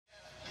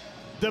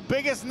The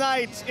biggest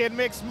night in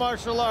mixed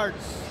martial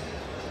arts,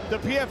 the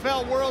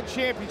PFL World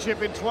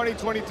Championship in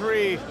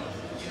 2023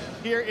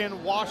 here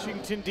in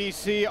Washington,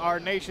 D.C., our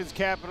nation's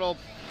capital,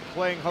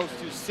 playing host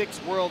to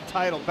 6 world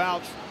title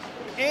bouts,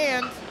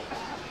 and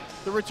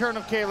the return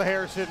of Kayla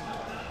Harrison.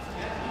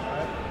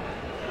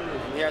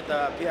 Here at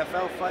the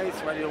PFL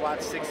fights, ready to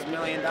watch $6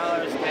 million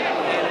get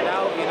handed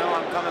out. You know,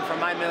 I'm coming for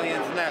my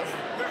millions next.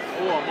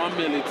 I want my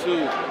million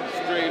too,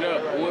 straight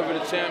up. Whoever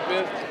the champ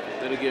is,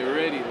 better get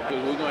ready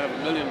because we're gonna have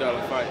 $1 million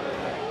fight.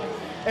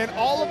 And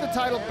all of the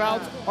title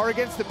bouts are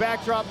against the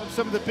backdrop of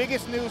some of the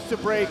biggest news to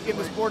break in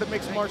the sport of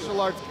mixed martial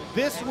arts.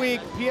 This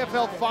week,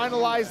 PFL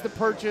finalized the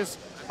purchase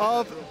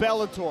of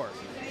Bellator,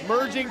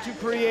 merging to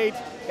create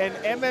an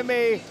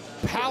MMA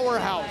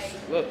powerhouse.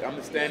 Look, I'm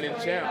a standing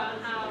champ,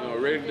 you know,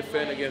 ready to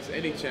defend against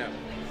any champ.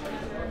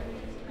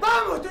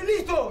 Vamos, estoy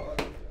listo.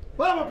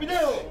 Vamos,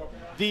 Pinedo.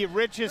 The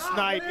richest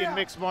night in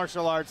mixed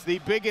martial arts, the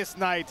biggest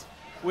night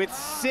with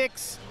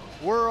 6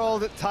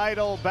 world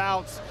title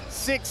bouts,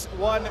 6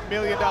 $1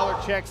 million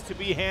checks to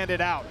be handed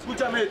out.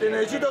 Escúchame, te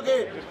necesito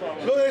que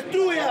lo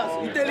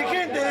destruyas,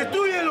 inteligente,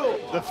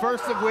 destrúyelo. The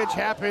first of which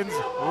happens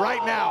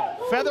right now.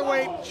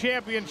 Featherweight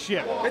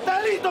Championship.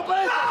 ¿Estás listo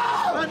para esto?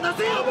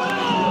 ¡Nacido para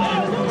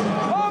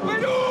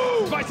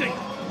esto! Fighting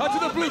out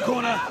to the blue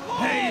corner,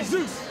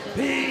 Jesus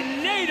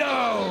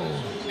Pinedo.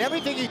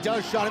 Everything he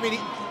does, Sean, I mean,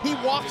 he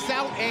walks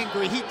out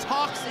angry, he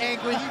talks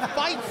angry, he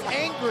fights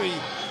angry.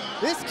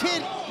 This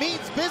kid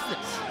means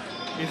business.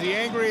 Is he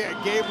angry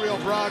at Gabriel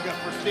Braga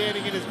for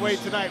standing in his way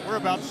tonight? We're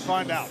about to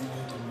find out.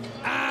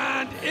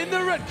 And in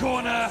the red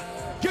corner,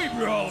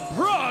 Gabriel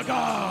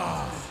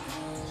Braga.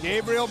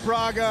 Gabriel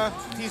Braga,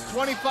 he's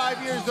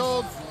 25 years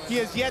old. He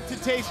has yet to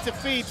taste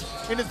defeat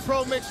in his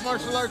pro mixed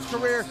martial arts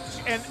career,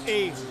 and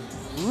a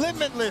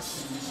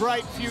limitless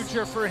bright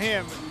future for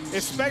him,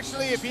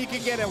 especially if he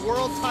can get a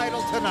world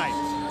title tonight.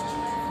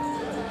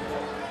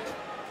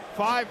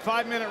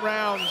 5-minute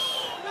rounds.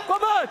 How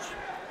much?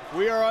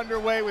 We are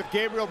underway with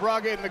Gabriel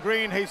Braga in the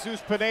green,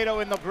 Jesus Pinedo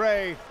in the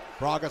gray.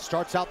 Braga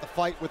starts out the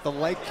fight with the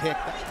leg kick.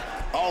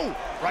 Oh,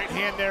 right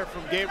hand there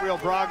from Gabriel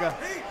Braga.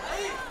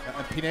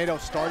 And Pinedo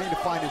starting to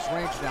find his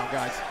range now,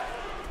 guys.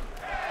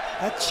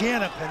 That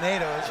chin of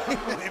Pinedo is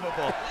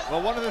unbelievable.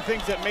 Well, one of the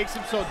things that makes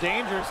him so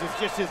dangerous is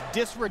just his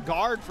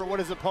disregard for what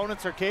his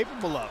opponents are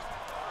capable of.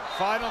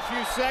 Final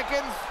few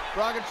seconds,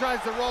 Braga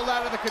tries to roll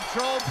out of the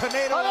control.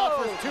 Pinedo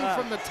offers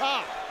 2 from the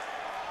top.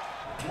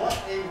 What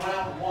a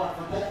round 1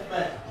 for both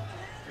men.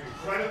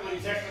 Incredibly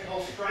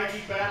technical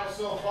striking battle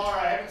so far.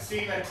 I haven't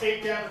seen a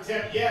takedown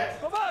attempt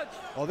yet.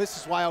 Well, this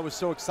is why I was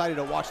so excited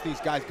to watch these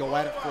guys go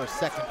at it for a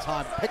second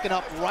time, picking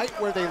up right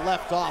where they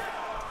left off.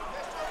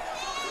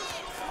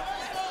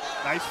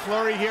 Nice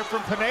flurry here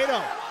from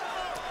Pinedo.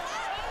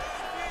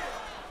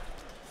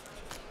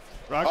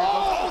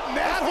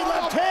 Nasty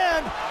left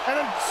hand and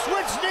a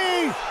switch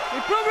knee.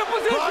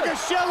 Braga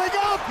shelling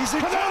up.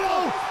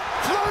 Pinedo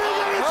flurry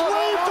and it's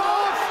waved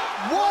off.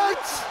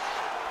 What?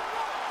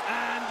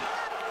 And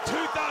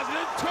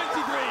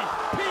 2023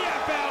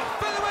 PFL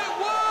Featherweight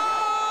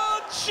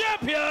World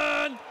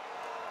Champion,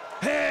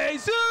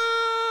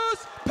 Jesus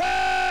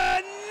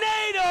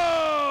Pinedo.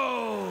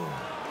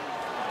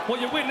 What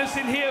you're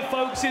witnessing here,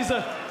 folks, is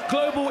a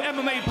global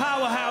MMA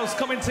powerhouse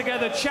coming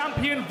together,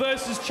 champion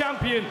versus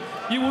champion.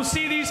 You will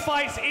see these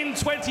fights in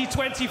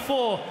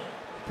 2024.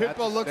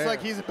 Pitbull looks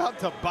like he's about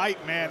to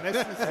bite, man. This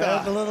is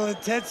There's a little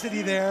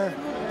intensity there.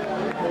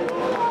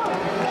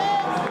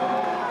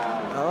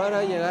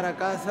 Ahora llegar a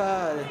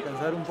casa,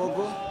 descansar un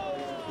poco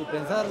y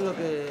pensar lo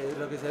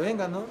que se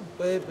venga, ¿no?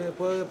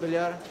 Puedo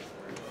pelear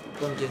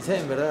con quien sea,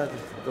 en verdad,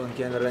 con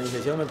quien la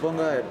organización me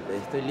ponga,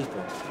 estoy listo.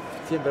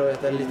 Siempre voy a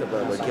estar listo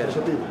para cualquiera.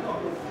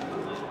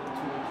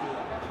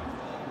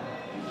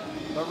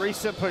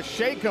 Marisa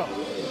Pacheco,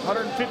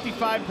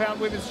 155-pound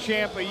women's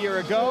champ a year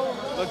ago,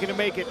 looking to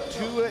make it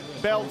 2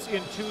 belts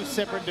in 2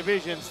 separate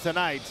divisions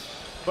tonight.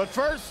 But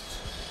first,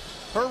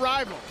 her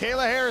rival,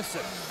 Kayla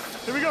Harrison.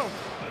 Here we go,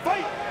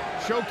 fight!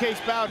 Showcase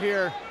bout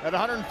here at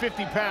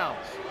 150 pounds.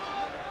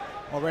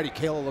 Already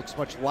Kayla looks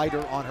much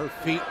lighter on her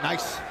feet.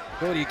 Nice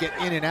ability to get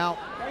in and out.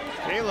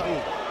 Kayla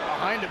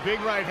behind a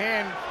big right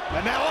hand,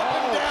 and now up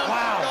and down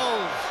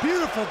she goes.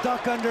 Beautiful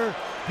duck under,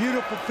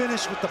 beautiful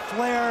finish with the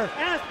flare.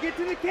 Ask, get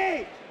to the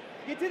cage.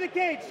 Get to the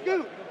cage,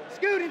 scoot.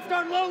 Scoot and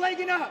start low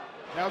legging up.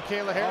 Now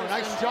Kayla Harrison.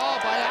 Nice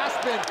job by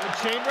Aspen. Good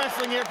chain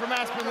wrestling here from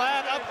Aspen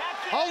Ladd. Up.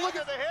 Oh, look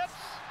at the hips.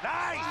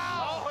 Nice.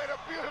 Oh, and a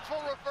beautiful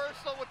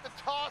reversal with the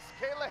toss.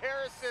 Kayla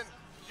Harrison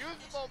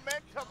used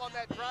momentum on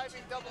that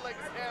driving double-leg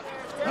stab.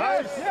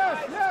 Nice,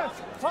 yes.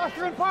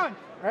 Posture and punch.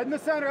 Right in the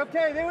center.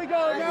 Okay, there we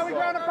go. Now we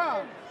ground and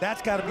pound.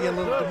 That's got to be a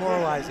little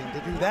demoralizing to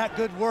do that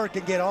good work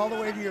and get all the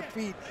way to your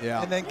feet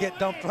and then get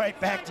dumped right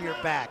back to your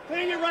back. Put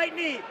in your right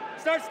knee.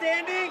 Start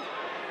standing.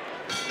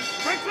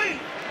 Right clean.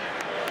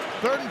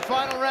 Third and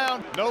final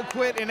round. No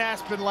quit in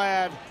Aspen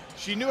Ladd.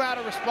 She knew how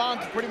to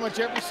respond to pretty much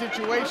every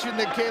situation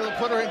that Kayla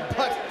put her in,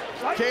 but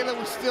Kayla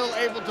was still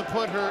able to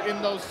put her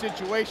in those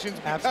situations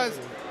because,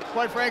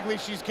 quite frankly,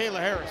 she's Kayla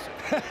Harrison.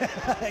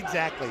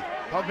 Exactly.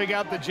 Pumping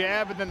out the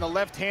jab and then the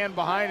left hand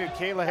behind it.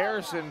 Kayla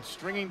Harrison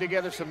stringing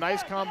together some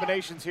nice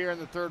combinations here in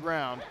the third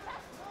round.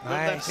 Good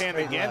left hand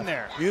again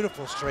there.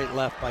 Beautiful straight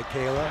left by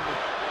Kayla.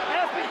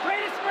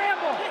 Greatest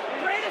scramble!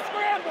 Greatest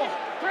scramble!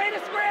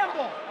 Greatest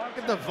scramble! Look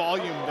at the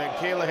volume that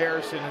Kayla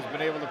Harrison has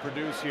been able to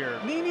produce here.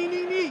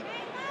 Knee.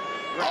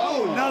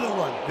 Oh, another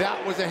one.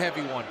 That was a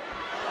heavy one.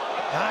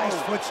 Nice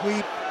foot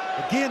sweep.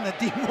 Again, the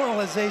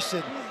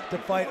demoralization to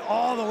fight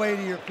all the way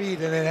to your feet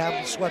and then have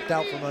them swept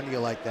out from under you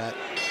like that.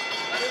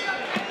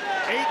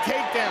 8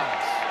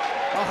 takedowns.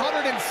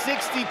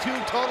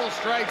 162 total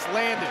strikes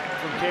landed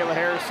from Kayla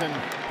Harrison.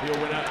 Your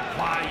winner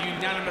by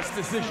unanimous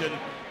decision,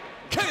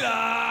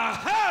 Kayla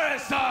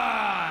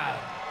Harrison!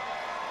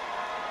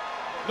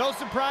 No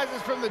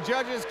surprises from the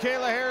judges.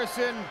 Kayla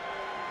Harrison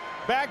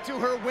back to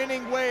her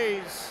winning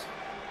ways.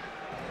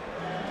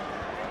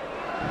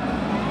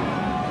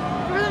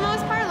 For the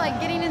most part, like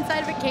getting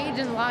inside of a cage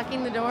and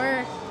locking the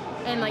door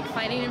and like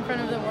fighting in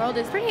front of the world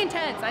is pretty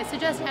intense. I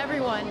suggest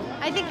everyone.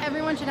 I think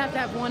everyone should have to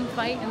have one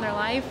fight in their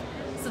life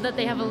so that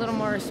they have a little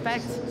more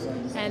respect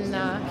and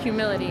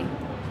humility.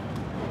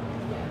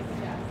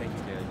 Thank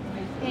you,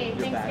 Kayla. Hey,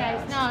 thanks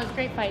guys. No, it was a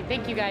great fight.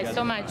 Thank you guys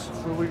so much.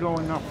 Where are we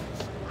going now?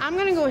 I'm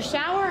gonna go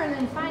shower and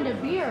then find a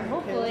beer,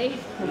 hopefully.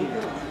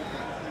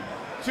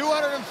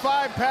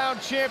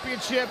 205-pound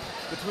championship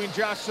between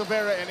Josh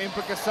Silveira and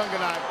Impa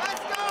Kasanganay. Let's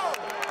go!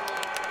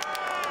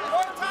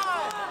 One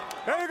time!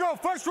 There you go,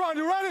 first round,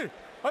 you ready?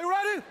 Are you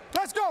ready?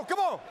 Let's go, come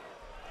on!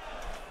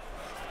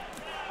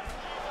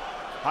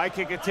 High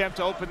kick attempt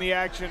to open the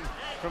action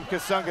from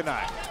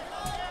Kasanganay.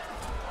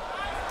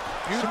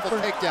 Beautiful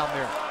takedown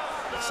there.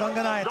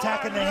 Kasanganay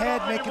attacking the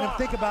head, making him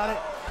think about it.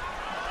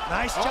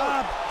 Nice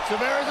job.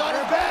 Silveira's on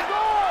her back.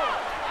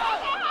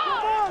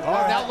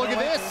 Oh, now look at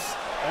this.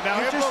 And now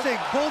interesting.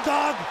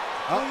 Bulldog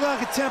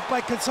attempt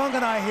by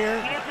Kasanganay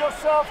here. Keep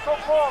yourself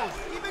composed.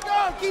 Keep it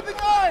going, keep it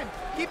going.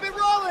 Keep it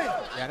rolling.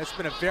 Yeah, and it's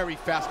been a very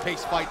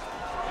fast-paced fight.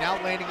 Now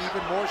landing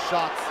even more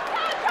shots.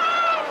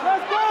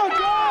 Let's go,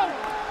 John!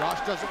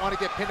 Josh doesn't want to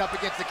get pinned up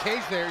against the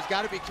cage there. He's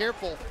got to be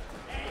careful.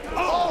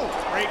 Oh!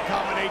 Great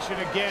combination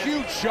again.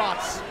 Huge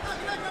shots.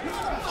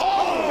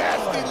 Oh!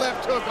 Nasty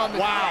left hook on the...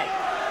 Wow.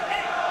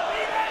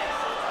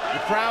 The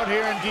crowd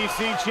here in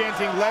D.C.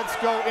 chanting, "Let's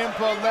go,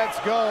 Impa, let's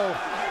go."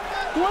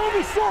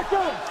 20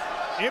 seconds!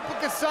 Impa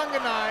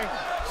Kasanganay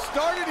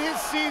started his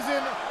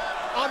season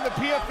on the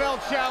PFL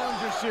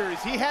Challenger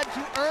Series. He had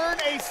to earn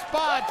a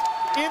spot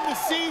in the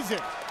season,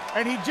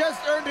 and he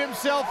just earned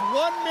himself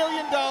 $1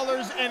 million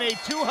and a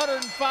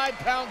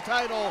 205-pound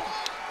title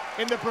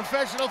in the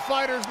Professional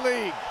Fighters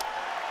League.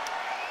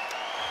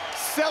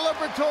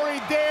 Celebratory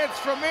dance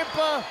from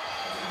Impa.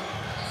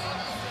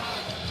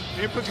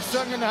 Impa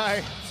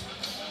Kasanganay,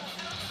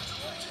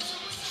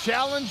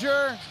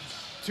 challenger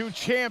to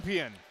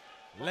champion.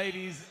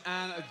 Ladies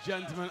and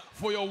gentlemen,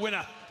 for your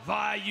winner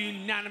via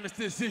unanimous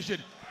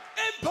decision,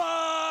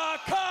 Impa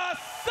Kasanganay!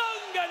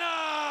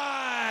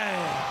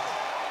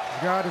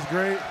 God is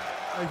great.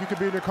 Like, you could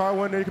be in your car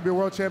one day, you could be a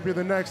world champion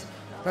the next.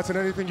 That's in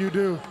anything you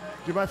do.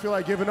 You might feel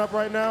like giving up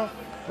right now,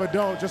 but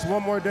don't. Just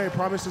one more day.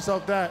 Promise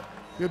yourself that.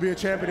 You'll be a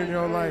champion in your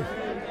own life.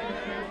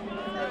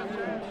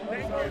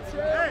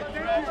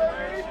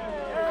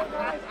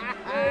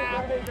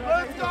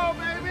 Let's go,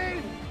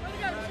 baby!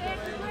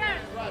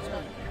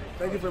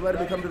 Thank you for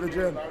letting me come to the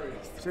gym.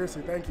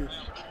 Seriously, thank you.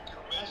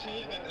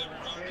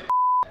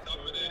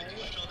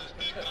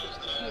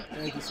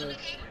 Thank you, sir.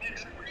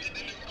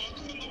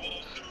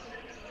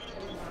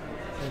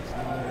 Thanks,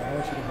 man. I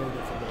want you to hold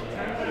it for a little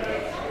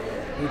bit.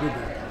 You did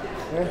that.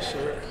 Yeah,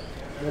 sure.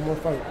 One more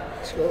fight.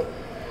 Let's go.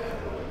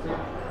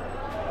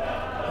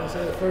 I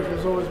said the first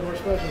was always more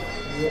special.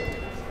 Yep.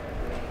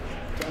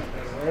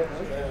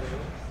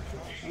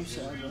 I'm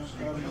sad, bro.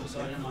 I'm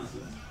sorry.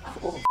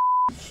 Oh,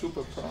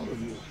 super proud of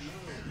you.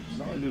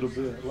 Not a little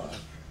bit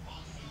alive.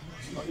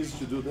 It's not easy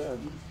to do that.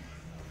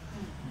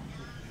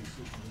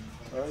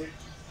 Right?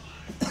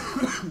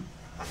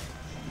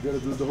 You gotta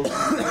do the whole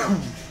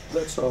thing.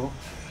 That's all.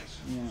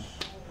 Yeah.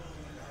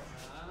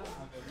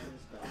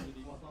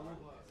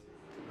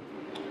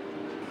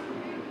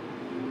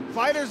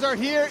 Fighters are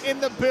here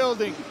in the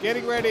building,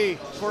 getting ready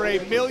for a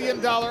 $1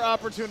 million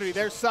opportunity.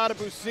 There's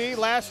Sadibou,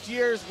 last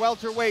year's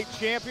welterweight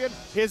champion.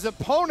 His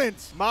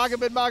opponent,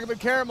 Magomed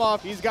Karamov,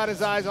 he's got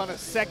his eyes on a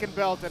second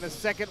belt and a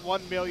second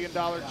 $1 million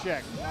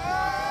check.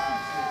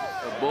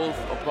 Both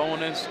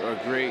opponents are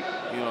great,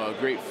 a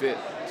great fit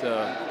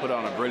to put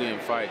on a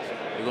brilliant fight.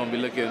 They're gonna be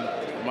looking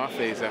at my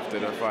face after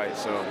the fight,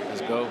 so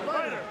let's go.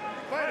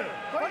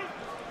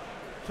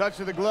 Touch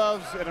of the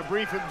gloves and a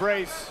brief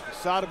embrace.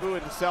 Sadibou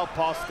in the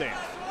southpaw stance.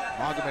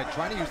 Magomed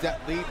trying to use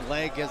that lead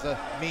leg as a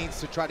means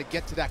to try to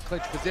get to that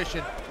clinch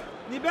position.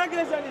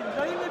 Magomed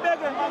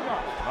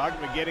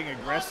getting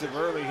aggressive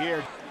early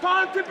here.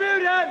 Ta inte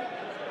buren!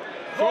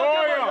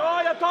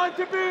 Ja, ta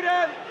inte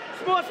buren!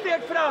 Små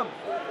steg fram!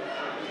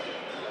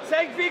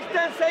 Sänk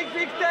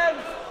vikten!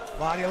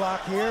 Body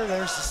lock here,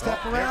 there's the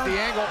step around, the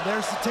angle.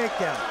 There's the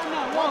takedown.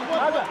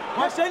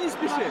 Вообще не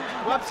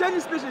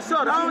спеши,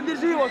 сэр, раун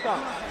держи его там.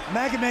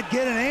 Magomed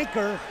get an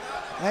anchor,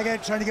 Again,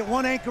 trying to get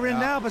one anchor in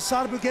now, but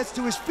Sadabu gets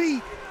to his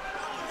feet.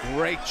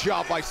 Great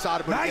job by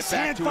Sadabu Nice to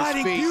get back to his hand feet.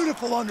 fighting,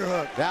 beautiful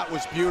underhook. That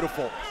was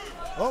beautiful.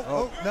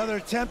 Another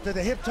attempt at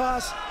the hip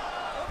toss.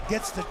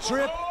 Gets the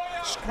trip.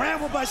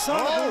 Scrambled by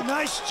Sadabu,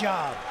 nice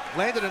job.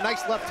 Landed a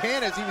nice left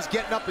hand as he was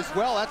getting up as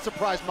well. That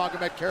surprised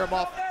Magomed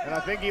Karimov. And I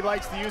think he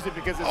likes to use it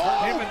because it's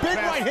hurt him in the big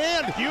past. right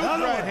hand. Huge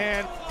Another right one.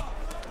 hand.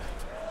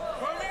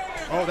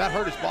 Oh, that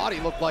hurt his body,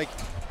 looked like.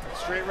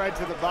 Straight right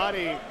to the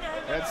body.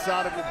 And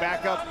Sadabu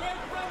back up.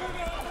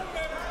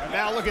 And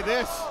now look at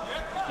this.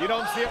 You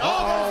don't see it.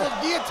 Oh, there's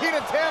a guillotine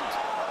attempt.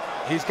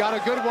 He's got a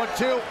good one,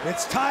 too.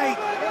 It's tight.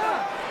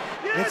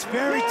 It's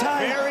very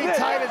tight. Very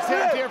tight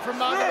attempt here from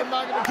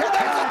Magomed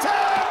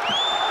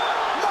Karimov.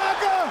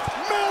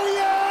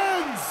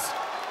 Millions!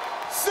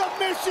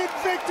 Submission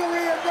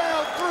victory in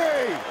round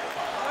 3.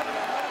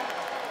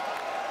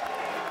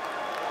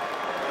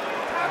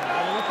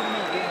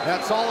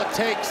 That's all it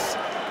takes.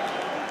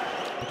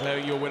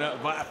 Declaring your winner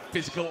via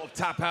physical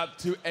tap out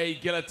to a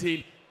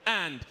guillotine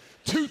and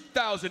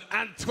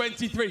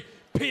 2023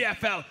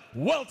 PFL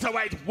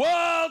welterweight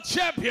world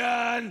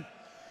champion,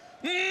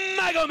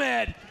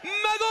 Magomed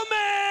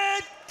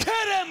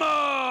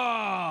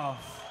Karimov.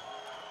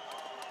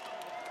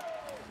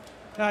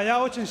 Я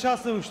очень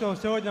счастлив, что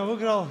сегодня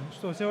выиграл,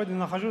 что сегодня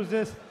нахожусь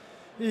здесь.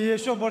 И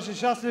еще больше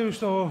счастлив,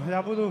 что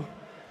я буду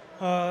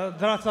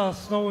драться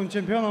с новым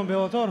чемпионом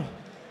Bellator.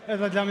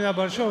 Это для меня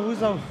большой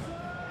вызов.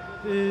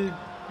 И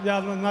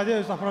я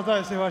надеюсь,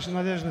 оправдаю все ваши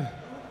надежды.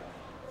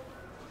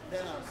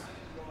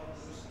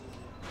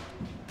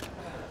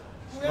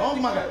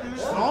 Strong, Maga.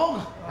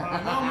 Strong.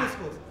 No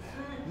muscles.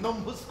 No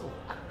muscle.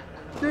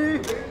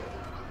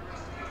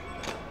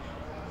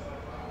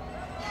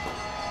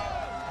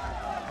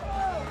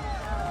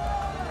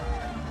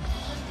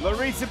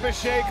 Larissa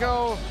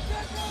Pacheco,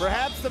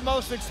 perhaps the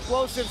most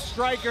explosive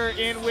striker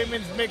in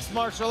women's mixed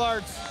martial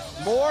arts.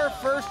 More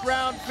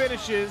first-round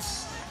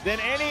finishes than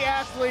any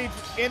athlete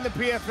in the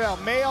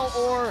PFL, male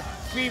or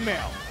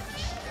female.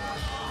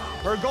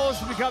 Her goal is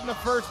to become the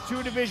first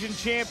two-division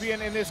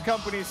champion in this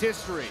company's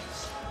history.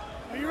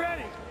 Are you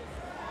ready?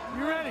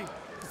 You ready?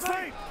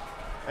 Fight!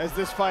 As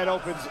this fight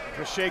opens,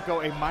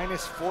 Pacheco a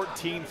minus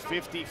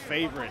 1450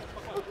 favorite.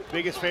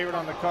 Biggest favorite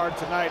on the card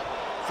tonight.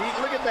 See,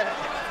 look at that.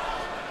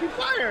 Keep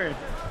firing.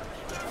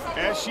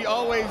 As she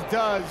always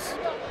does.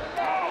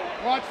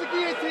 Watch the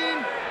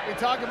guillotine. We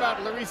talk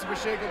about Larissa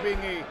Pacheco being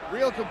a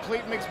real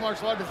complete mixed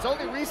martial artist. It's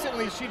only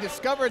recently she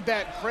discovered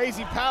that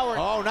crazy power.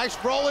 Oh, nice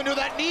roll into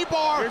that knee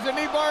bar. Here's a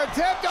knee bar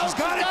attempt. Oh, She's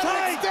got it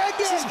tight.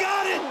 She's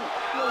got it.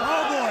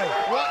 Oh, boy.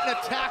 What an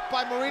attack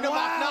by Marina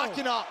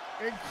Makhnakina.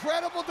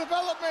 Incredible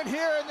development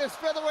here in this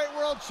featherweight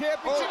world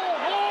championship.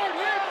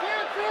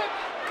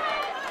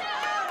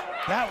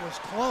 That was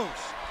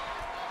close.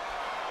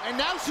 And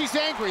now she's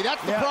angry.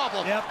 That's the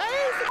problem. Yep.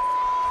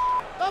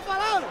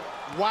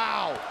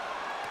 Wow.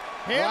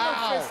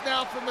 Hammer fist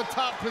now from the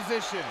top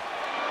position.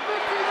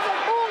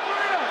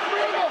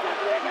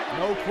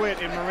 No quit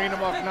in Marina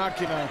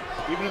Makhnakina,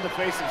 even in the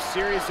face of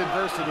serious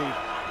adversity.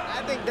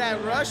 I think that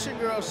Russian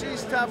girl,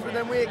 she's tougher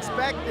than we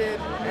expected,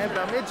 and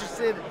I'm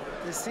interested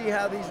to see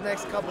how these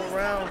next couple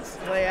rounds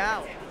play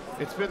out.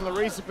 It's been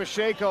Larissa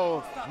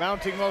Pacheco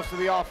mounting most of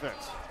the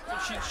offense.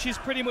 She's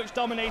pretty much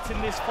dominating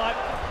this fight.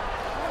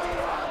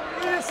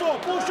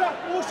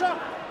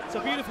 It's a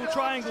beautiful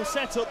triangle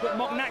setup, but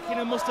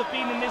Makhnakina must have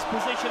been in this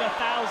position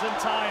 1,000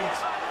 times.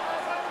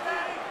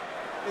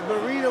 If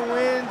Marina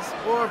wins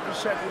or if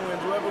Pacheco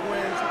wins, whoever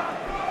wins,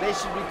 they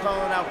should be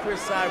calling out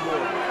Chris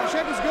Cyborg.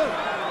 Pacheco's good.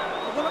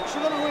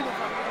 She's gonna win.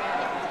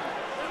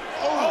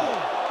 Oh,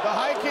 the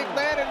high kick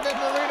landed, and then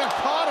Marina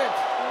caught it.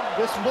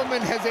 This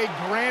woman has a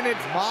granite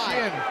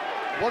chin.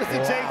 What does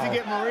it take to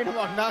get Marina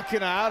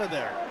Makhnakina out of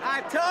there?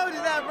 I told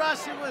you that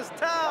Russian was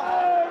tough.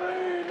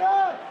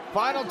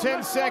 Final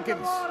 10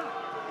 seconds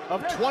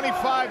of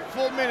 25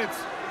 full minutes.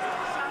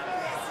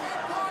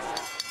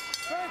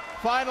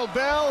 Final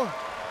bell.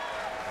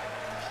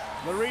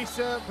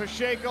 Larissa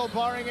Pacheco,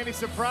 barring any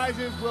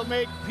surprises, will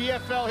make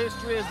PFL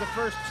history as the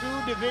first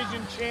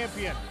two-division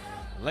champion.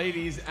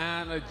 Ladies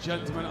and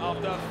gentlemen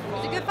of the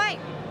It's a good fight.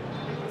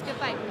 It's a good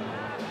fight.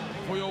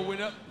 for your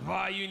winner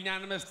by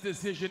unanimous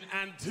decision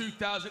and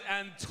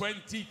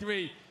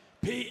 2023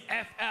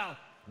 PFL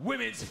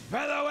Women's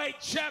Featherweight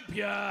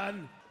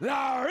Champion,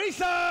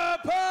 Larissa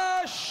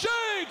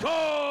Pacheco!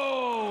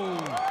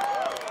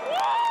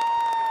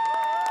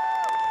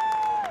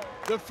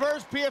 The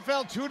first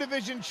PFL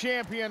two-division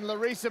champion,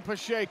 Larissa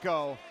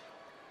Pacheco,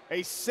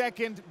 a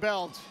second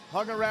belt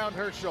hung around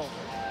her shoulder.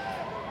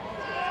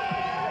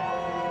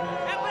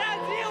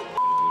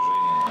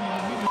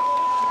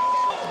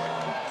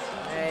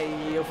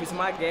 E eu fiz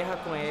uma guerra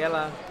com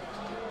ela.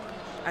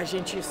 A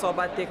gente só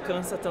bater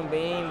cansa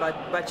também.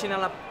 Bati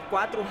nela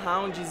 4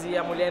 rounds e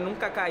a mulher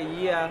nunca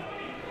caía.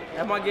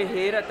 É uma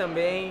guerreira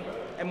também.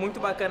 É muito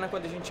bacana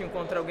quando a gente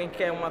encontra alguém que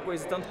quer uma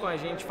coisa tanto com a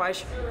gente,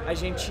 faz a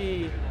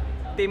gente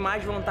ter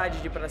mais vontade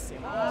de ir pra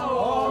cima.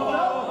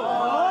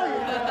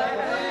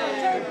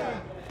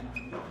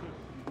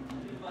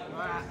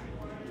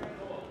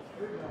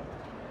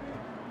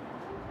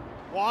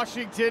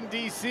 Washington,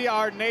 D.C.,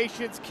 our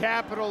nation's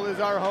capital, is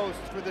our host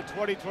for the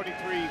 2023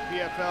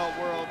 PFL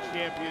World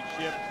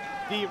Championship.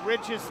 The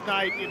richest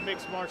night in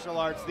mixed martial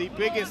arts, the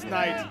biggest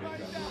night,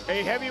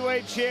 a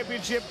heavyweight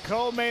championship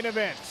co-main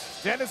event.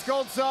 Denis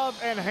Goltsov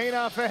and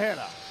Reina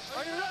Ferreira.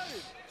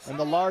 And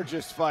the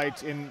largest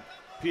fight in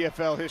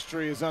PFL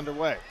history is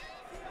underway.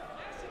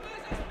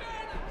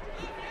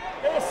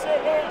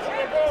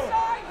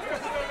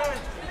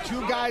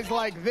 Two guys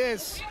like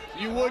this,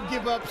 you would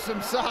give up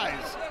some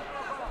size.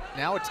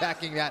 Now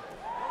attacking that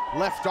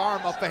left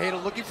arm of Ferreira,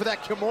 looking for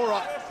that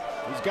Kimura.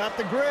 He's got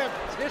the grip.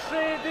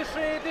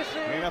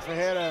 Reina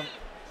Ferreira,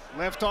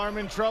 left arm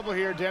in trouble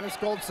here. Denis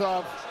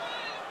Goltsov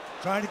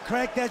trying to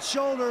crack that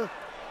shoulder.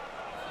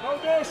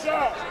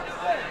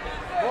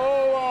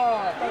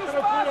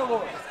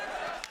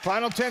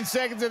 Final 10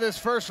 seconds of this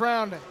first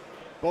round.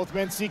 Both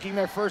men seeking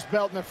their first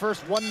belt and their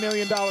first $1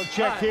 million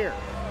check here.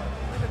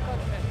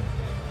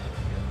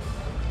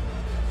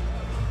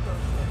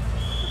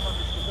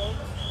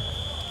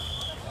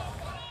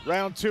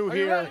 Round two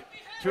here,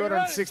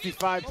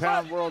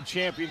 265-pound world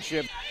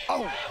championship.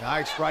 Oh,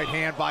 nice right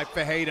hand by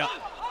Ferreira.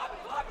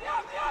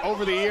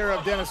 Over the ear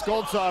of Denis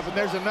Goltsov, and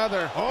there's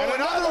another. Oh, and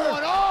another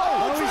one.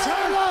 Oh, he's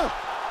hurt.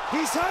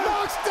 He's hurt.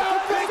 Knocks down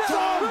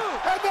Victor,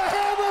 and the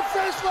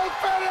hammerfish will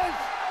finish.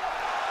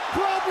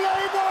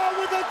 Problema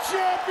with the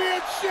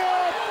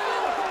championship.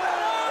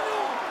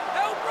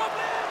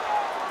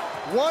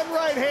 One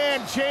right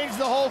hand changed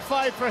the whole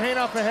fight for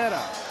Reina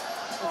Ferreira.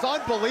 It's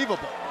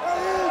unbelievable.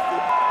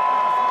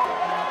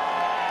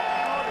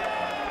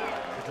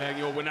 Declaring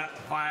your winner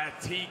via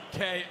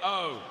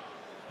TKO.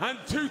 And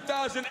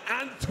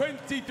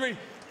 2023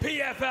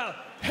 PFL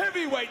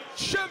Heavyweight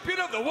Champion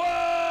of the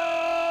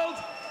World,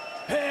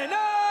 Reina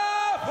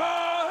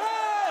Ferreira!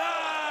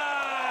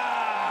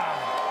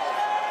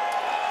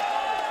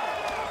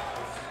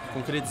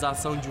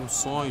 Concretização de um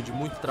sonho, de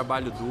muito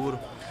trabalho duro,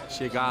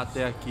 chegar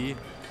até aqui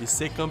e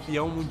ser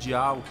campeão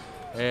mundial,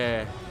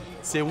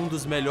 ser um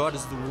dos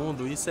melhores do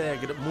mundo, isso é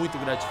muito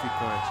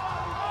gratificante.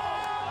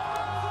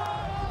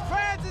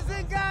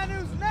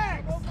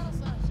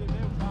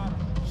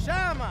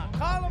 Chama,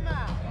 call him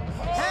out.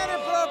 Henry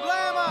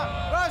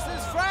Problema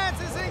versus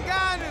Francis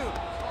Ngannou.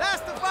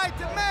 That's the fight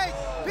to make.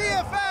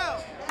 PFL.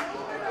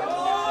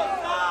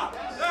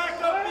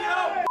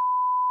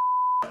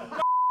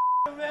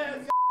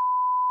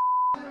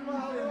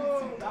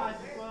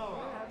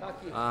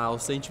 O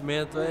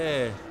sentimento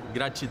é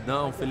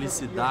gratidão,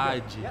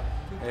 felicidade,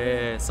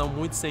 são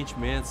muitos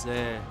sentimentos.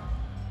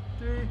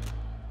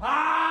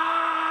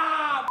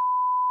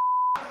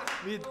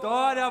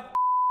 Vitória!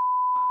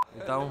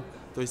 Então,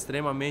 estou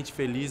extremamente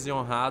feliz e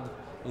honrado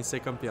em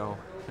ser campeão.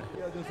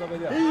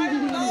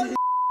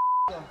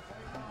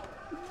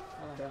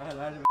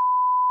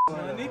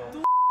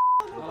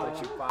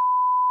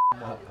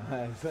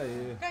 É isso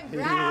aí.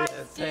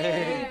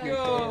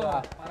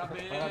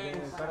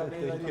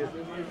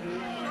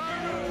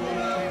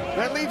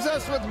 That leaves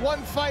us with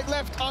one fight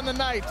left on the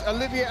night.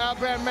 Olivier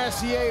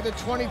Aubin-Mercier, the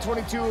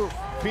 2022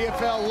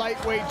 PFL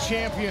lightweight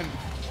champion,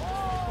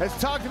 has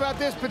talked about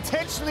this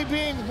potentially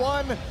being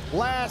one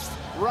last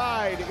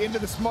ride into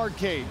the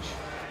SmartCage.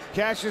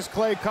 Cassius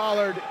Clay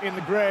Collard in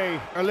the gray,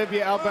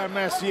 Olivier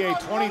Aubin-Mercier,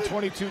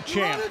 2022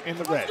 champ in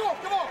the red.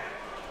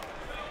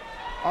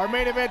 Our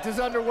main event is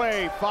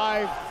underway,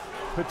 5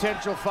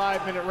 potential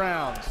 5-minute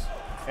rounds,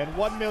 and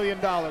 $1 million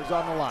on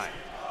the line.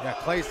 Yeah,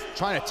 Clay's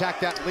trying to attack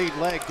that lead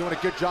leg, doing a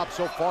good job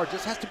so far.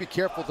 Just has to be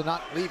careful to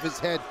not leave his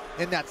head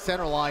in that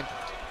center line.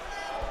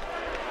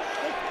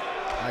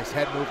 Nice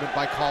head movement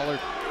by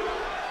Collard.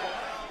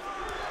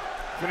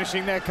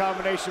 Finishing that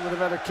combination with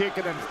another kick,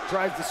 and then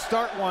tries to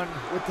start one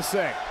with the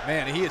same.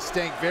 Man, he is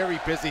staying very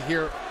busy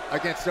here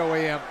against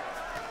OAM.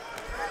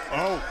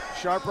 Oh,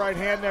 sharp right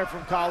hand there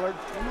from Collard.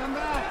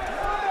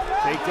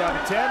 Takedown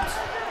attempt.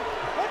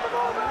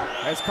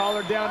 Has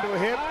Collard down to a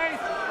hip.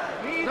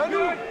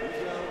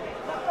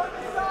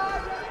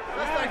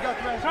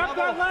 Drop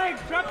that leg,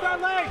 drop that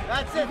leg.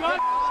 That's it.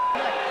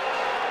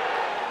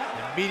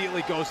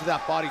 Immediately goes to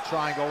that body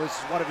triangle. This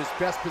is one of his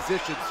best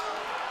positions.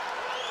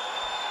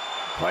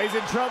 Clay's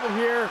in trouble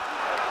here.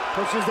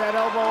 Pushes that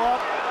elbow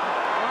up.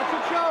 Watch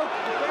the choke.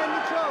 Defend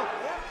the choke.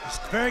 It's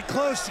very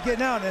close to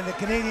getting out, and the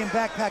Canadian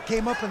backpack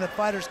came up in the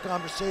fighters'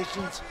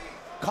 conversations.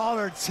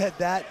 Collard said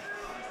that.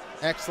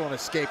 Excellent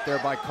escape there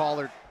by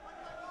Collard.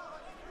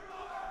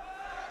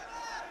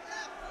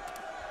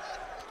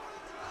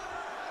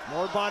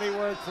 More body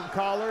work from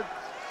Collard.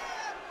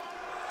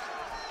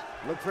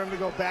 Look for him to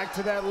go back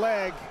to that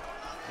leg.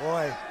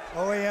 Boy,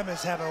 OAM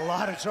is having a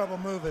lot of trouble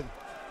moving.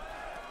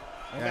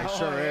 Yeah, he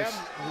sure is.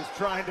 He's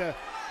trying to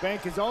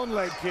bank his own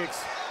leg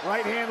kicks.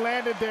 Right hand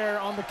landed there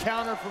on the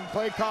counter from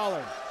Clay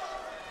Collard.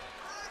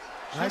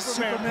 Nice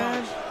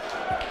Superman.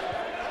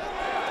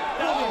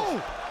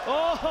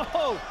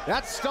 Oh!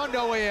 That stunned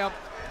OAM.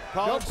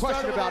 Collard No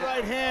question about it.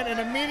 Right hand, and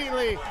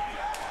immediately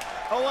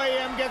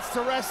OAM gets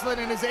to wrestling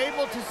and is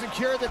able to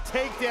secure the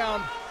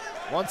takedown.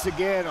 Once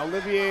again,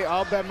 Olivier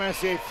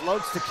Aubin-Mercier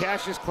floats to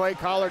Cassius Clay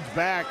Collard's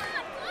back.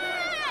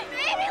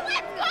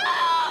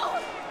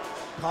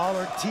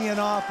 Collar teeing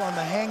off on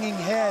the hanging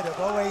head of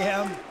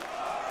OAM.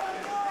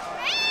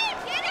 Hey,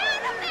 get out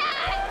of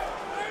that!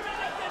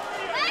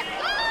 Let's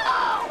go!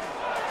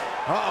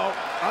 Uh-oh,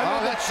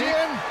 under the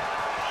chin.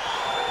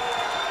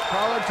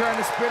 Collar trying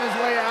to spin his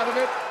way out of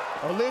it.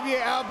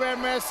 Olivier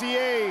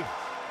Aubin-Mercier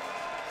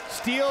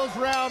steals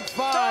round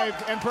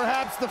 5 and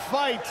perhaps the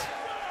fight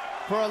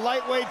for a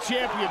lightweight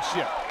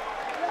championship.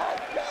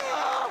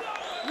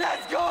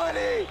 Let's go,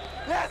 Ali!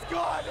 Let's go,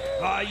 Ali!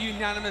 By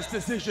unanimous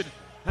decision,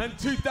 and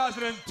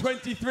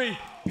 2023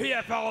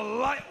 PFL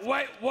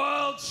Lightweight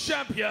World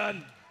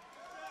Champion,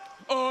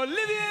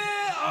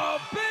 Olivier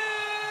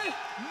Aubin-Mercier!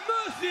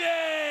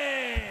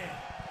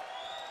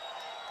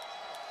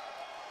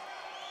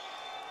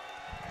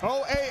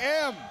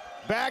 OAM,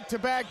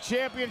 back-to-back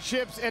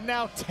championships, and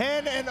now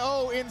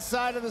 10-0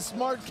 inside of the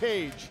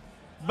SmartCage.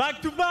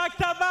 Back-to-back,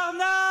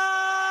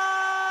 tabarnak!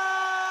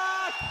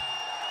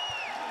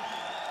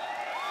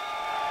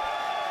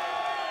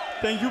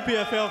 Thank you,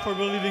 PFL, for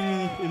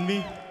believing in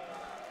me.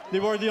 They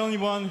were the only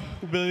one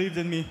who believed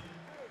in me.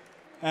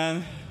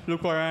 And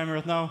look where I am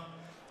right now.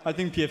 I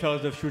think PFL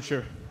is the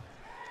future.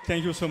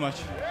 Thank you so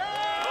much.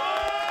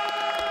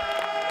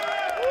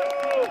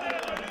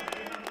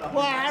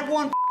 Well, I had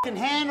one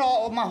hand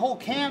all my whole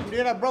camp,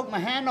 dude. I broke my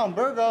hand on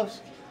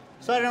Burgos,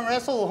 so I didn't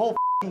wrestle the whole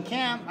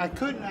camp. I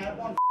couldn't. I had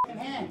one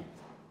hand.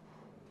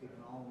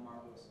 Taking all the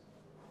marbles.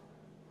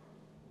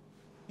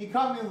 He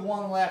caught me with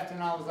one left,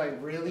 and I was like,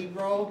 "Really,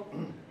 bro?"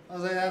 I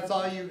was like, "That's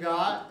all you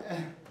got?"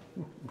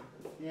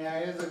 Yeah,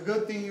 it's a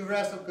good thing you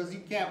wrestle because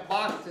you can't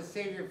box to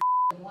save your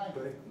life.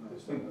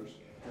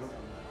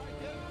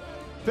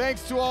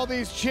 Thanks to all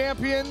these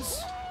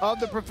champions of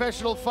the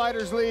Professional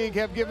Fighters League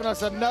have given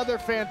us another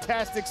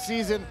fantastic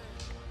season,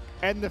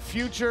 and the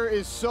future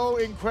is so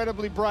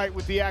incredibly bright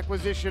with the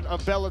acquisition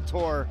of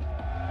Bellator.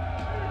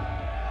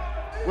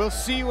 We'll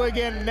see you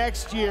again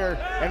next year,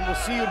 and we'll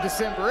see you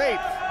December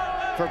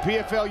 8th for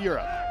PFL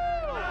Europe.